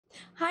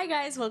Hi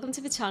guys, welcome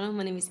to the channel.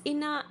 My name is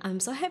Inna.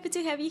 I'm so happy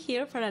to have you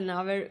here for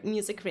another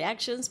music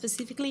reaction.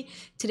 Specifically,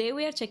 today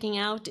we are checking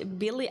out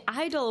Billy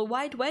Idol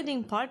White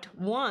Wedding Part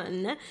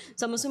 1.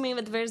 So I'm assuming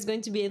that there's going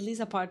to be at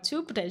least a Part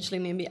 2, potentially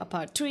maybe a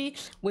Part 3.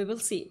 We will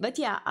see. But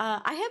yeah,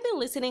 I have been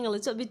listening a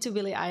little bit to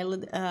Billy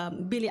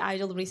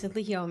Idol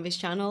recently here on this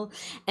channel.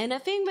 And I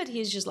think that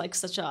he's just like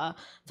such a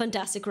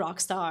fantastic rock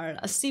star,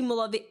 a symbol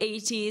of the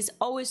 80s,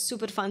 always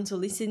super fun to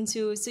listen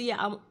to. So yeah,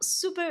 I'm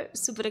super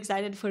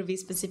excited for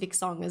this specific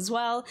song as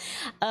well.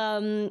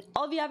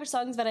 All the other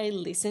songs that I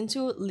listen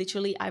to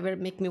literally either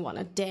make me want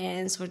to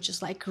dance or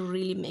just like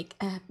really make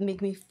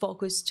me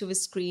focus to the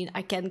screen.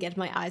 I can't get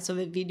my eyes on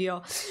the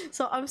video,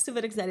 so I'm super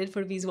excited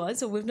for these ones.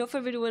 So with no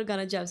further ado, we're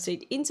gonna jump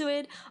straight into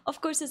it.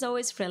 Of course, as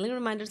always, friendly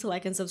reminder to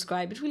like and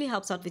subscribe. It really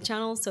helps out the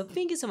channel, so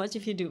thank you so much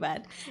if you do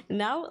that.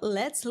 Now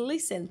let's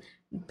listen.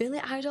 Billy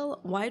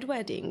Idol White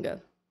Wedding.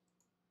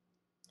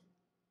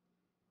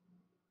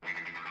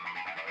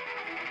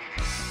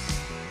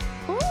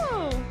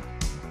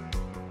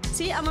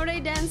 See, I'm already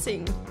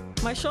dancing.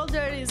 My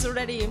shoulder is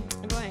already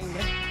going.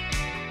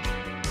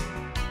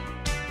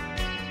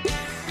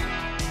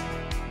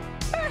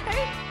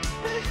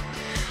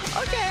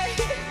 Okay.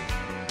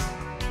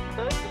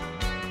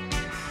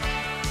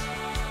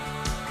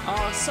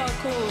 Oh, so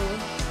cool.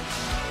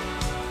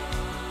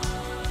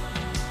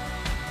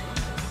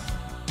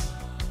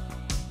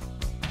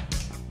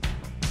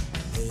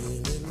 Hey,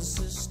 little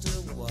sister,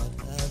 what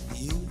have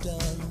you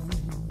done?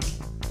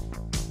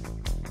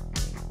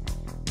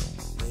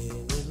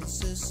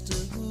 Sister,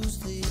 who's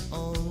the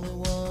only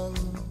one?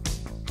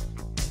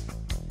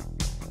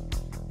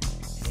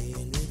 Hey,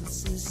 little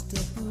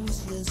sister,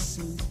 who's your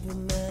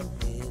Superman?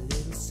 Hey,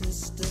 little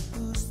sister,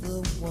 who's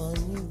the one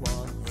you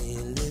want? Hey,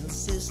 little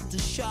sister,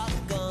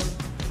 shotgun.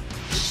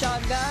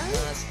 Shotgun?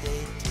 Nice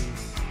day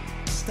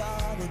to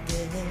start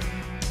again.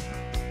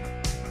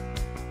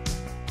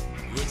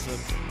 It's a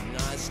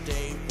nice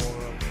day for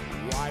a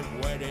white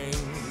wedding.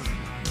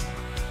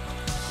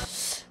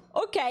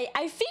 Okay,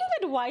 I think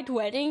that white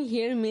wedding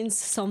here means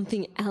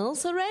something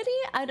else already.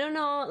 I don't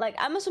know, like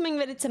I'm assuming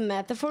that it's a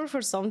metaphor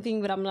for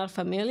something that I'm not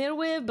familiar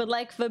with, but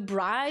like the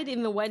bride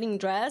in the wedding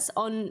dress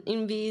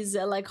in this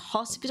like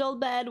hospital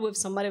bed with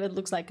somebody that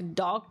looks like a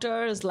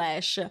doctor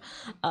slash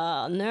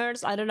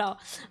nurse, I don't know.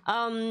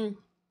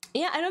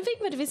 Yeah, I don't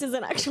think that this is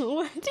an actual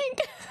wedding.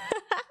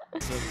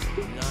 It's a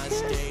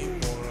nice day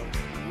for a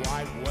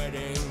white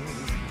wedding.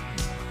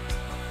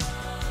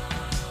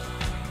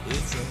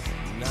 It's a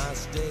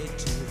nice day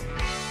to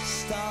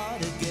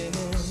start again.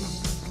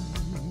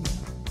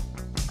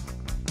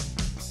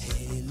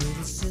 Hey,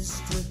 little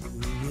sister,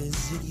 who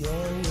is it you're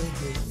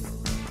with?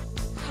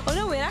 Oh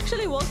no, we're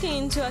actually walking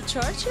into a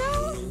church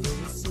now? Hey,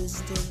 little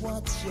sister,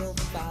 what's your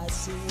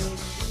spicy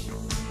wish?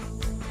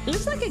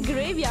 Looks like a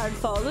graveyard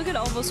fall. Look at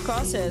all those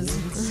crosses.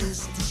 Hey, little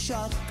sister,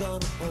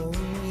 shotgun, oh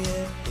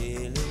yeah.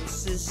 Hey, little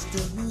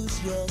sister,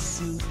 who's your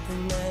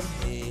Superman?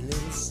 Hey,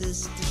 little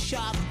sister,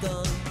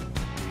 shotgun.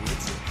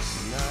 It's a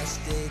nice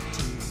day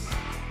to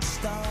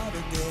start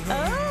again.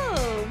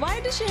 Oh, why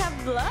does she have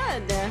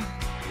blood?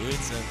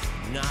 It's a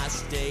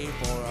nice day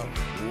for a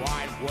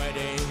white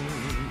wedding.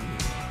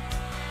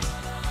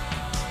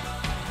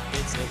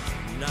 It's a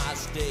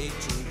nice day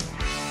to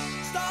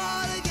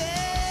start again.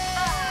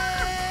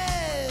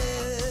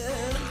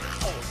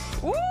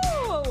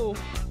 Woo!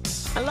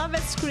 I love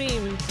that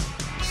scream.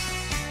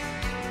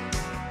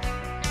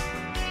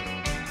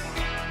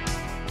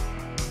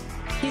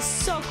 He's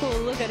so cool,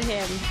 look at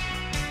him.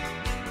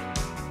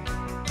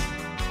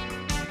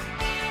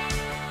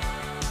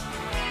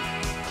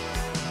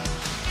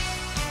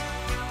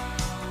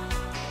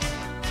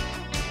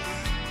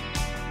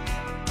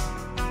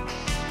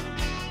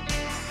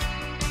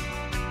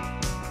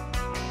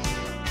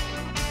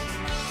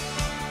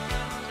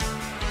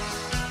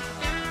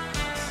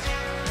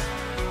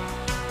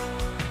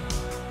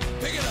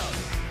 Pick it up.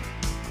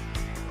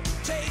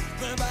 Take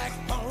me back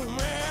home,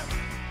 man.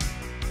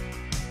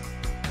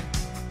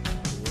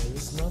 There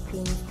is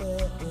nothing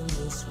fair in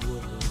this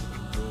world.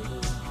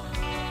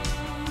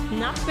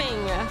 Nothing.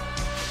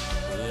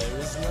 There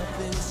is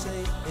nothing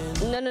safe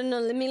in. No,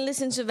 let me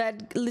listen to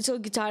that little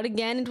guitar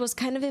again. It was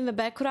kind of in the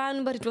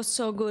background, but it was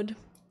so good.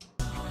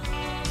 There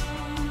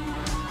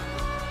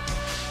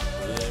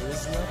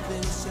is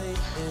nothing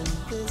safe in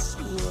this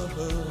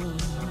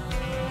world.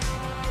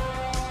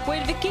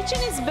 Wait, the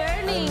kitchen is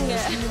burning. And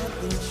there's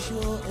nothing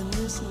sure in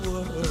this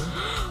world.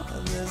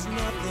 And there's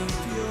nothing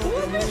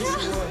pure in this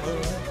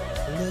world.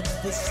 Look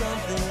for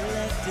something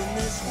left in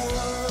this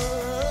world.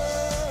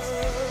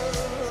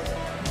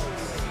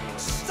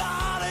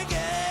 Start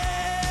again.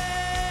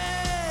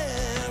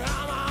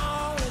 Come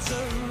on, it's a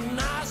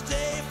nice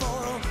day for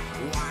a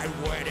white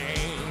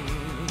wedding.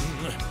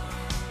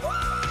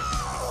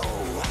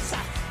 Whoa, it's a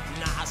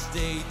nice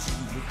day to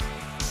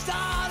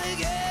start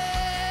again.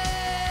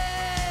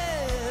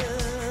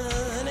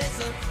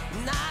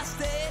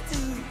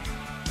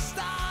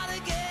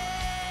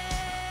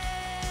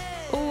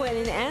 Oh, and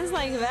it ends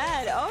like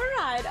that. All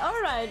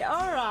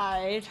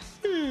right.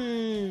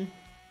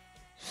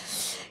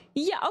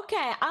 Yeah, Yeah,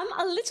 okay, I'm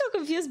a little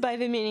confused by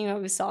the meaning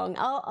of the song.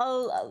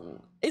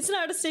 It's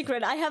not a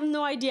secret. I have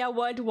no idea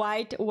what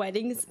white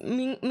weddings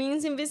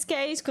means in this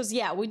case, because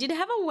yeah, we did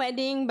have a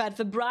wedding, but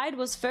the bride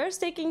was first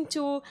taken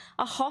to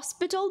a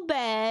hospital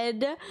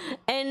bed,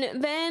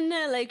 and then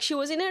like she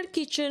was in her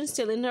kitchen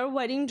still in her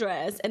wedding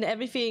dress, and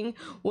everything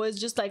was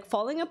just like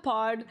falling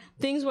apart.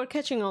 Things were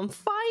catching on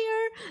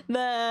fire.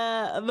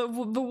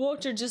 The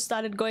water just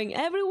started going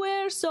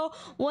everywhere. So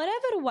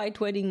whatever white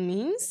wedding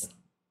means,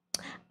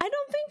 I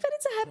don't think that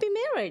it's a happy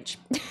marriage.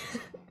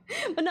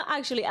 But no,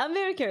 actually, I'm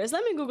very curious.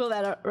 Let me Google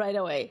that right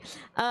away.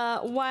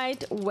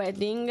 White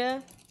wedding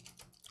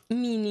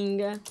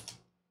meaning.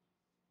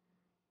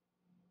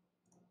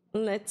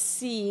 Let's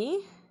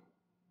see.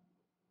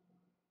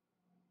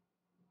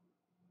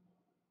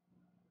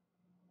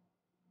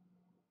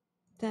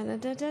 Come on,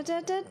 come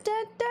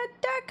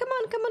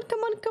on,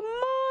 come on, come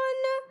on.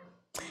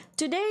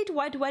 To date,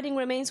 White Wedding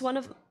remains one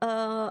of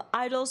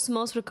Idol's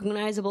most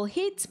recognizable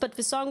hits, but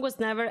the song was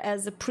never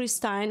as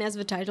pristine as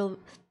the title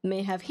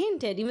may have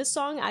hinted. In the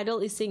song, Idol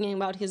is singing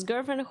about his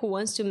girlfriend who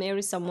wants to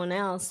marry someone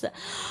else.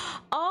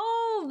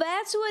 Oh,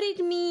 that's what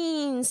it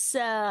means.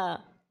 So,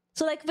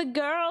 like, the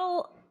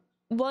girl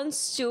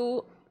wants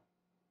to,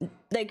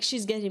 like,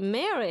 she's getting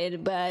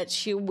married, but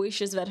she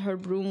wishes that her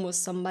groom was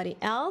somebody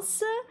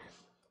else.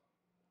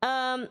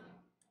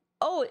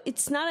 Oh,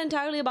 it's not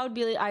entirely about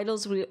Billy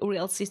Idol's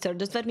real sister.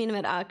 Does that mean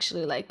that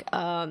actually, like,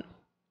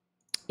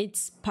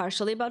 it's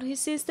partially about his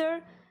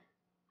sister?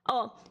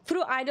 Oh,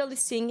 through Idol is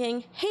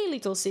singing, "Hey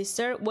little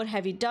sister, what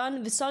have you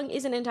done?" The song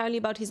isn't entirely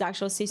about his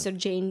actual sister,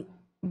 Jane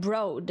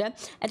Broad.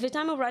 At the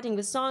time of writing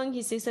the song,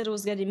 his sister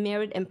was getting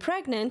married and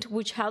pregnant,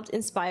 which helped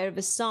inspire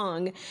the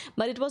song.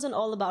 But it wasn't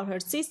all about her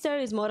sister.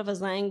 It's more of a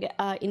slang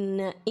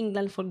in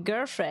England for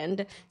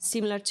girlfriend,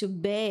 similar to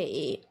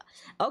bae.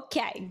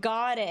 Okay,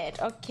 got it.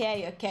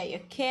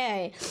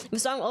 Okay. The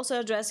song also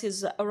addressed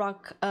his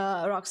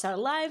rockstar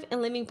life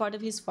and leaving part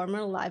of his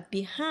former life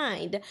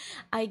behind.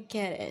 I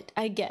get it.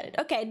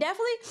 Okay,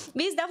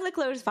 this definitely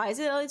clarifies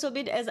it a little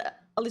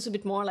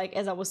bit more, like,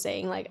 as I was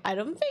saying, like, I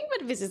don't think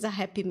that this is a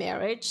happy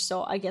marriage,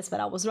 so I guess that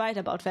I was right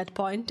about that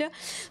point.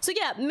 So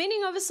yeah,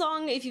 meaning of the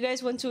song, if you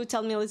guys want to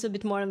tell me a little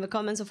bit more in the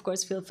comments, of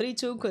course, feel free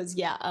to, because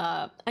yeah,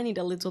 I need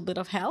a little bit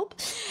of help.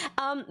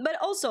 But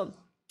also,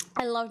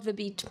 I love the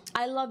beat.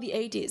 I love the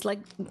 80s. Like,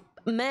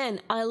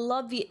 man, I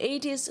love the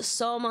 80s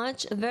so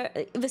much.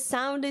 The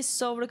sound is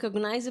so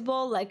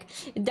recognizable. Like,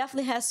 it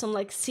definitely has some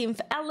like synth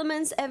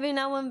elements every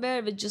now and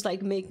then that just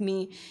like make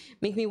me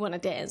want to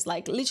dance.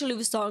 Like, literally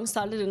the song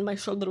started and my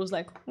shoulder was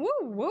like,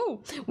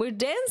 whoa, we're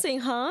dancing,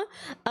 huh?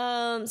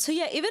 So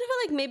yeah, even if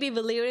like maybe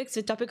the lyrics,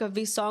 the topic of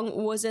this song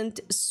wasn't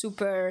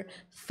super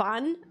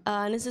fun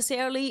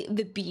necessarily,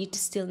 the beat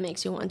still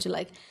makes you want to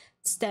like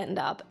stand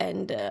up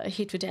and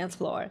hit the dance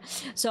floor.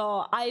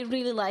 So I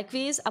really like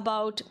this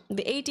about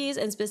the 80s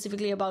and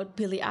specifically about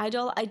Billy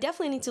Idol. I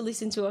definitely need to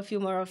listen to a few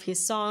more of his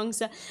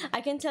songs.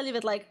 I can tell you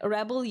that like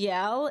Rebel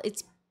Yell,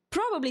 it's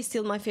probably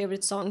still my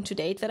favorite song to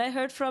date that I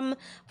heard from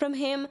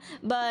him.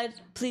 But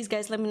please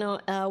guys, let me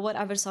know what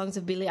other songs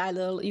of Billy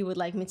Idol you would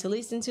like me to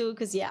listen to,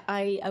 because yeah,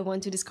 I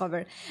want to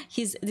discover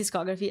his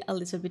discography a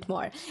little bit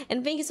more.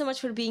 And thank you so much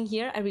for being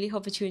here. I really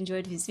hope that you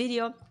enjoyed this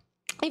video.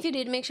 If you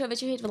did, make sure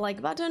that you hit the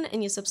like button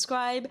and you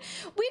subscribe.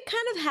 We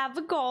kind of have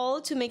a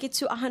goal to make it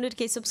to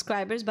 100k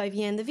subscribers by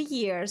the end of the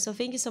year. So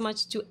thank you so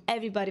much to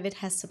everybody that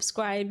has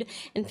subscribed.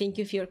 And thank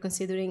you if you're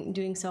considering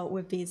doing so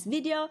with this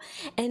video.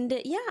 And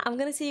yeah, I'm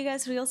gonna see you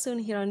guys real soon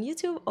here on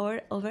YouTube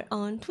or over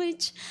on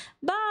Twitch.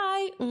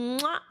 Bye!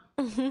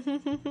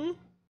 Mwah.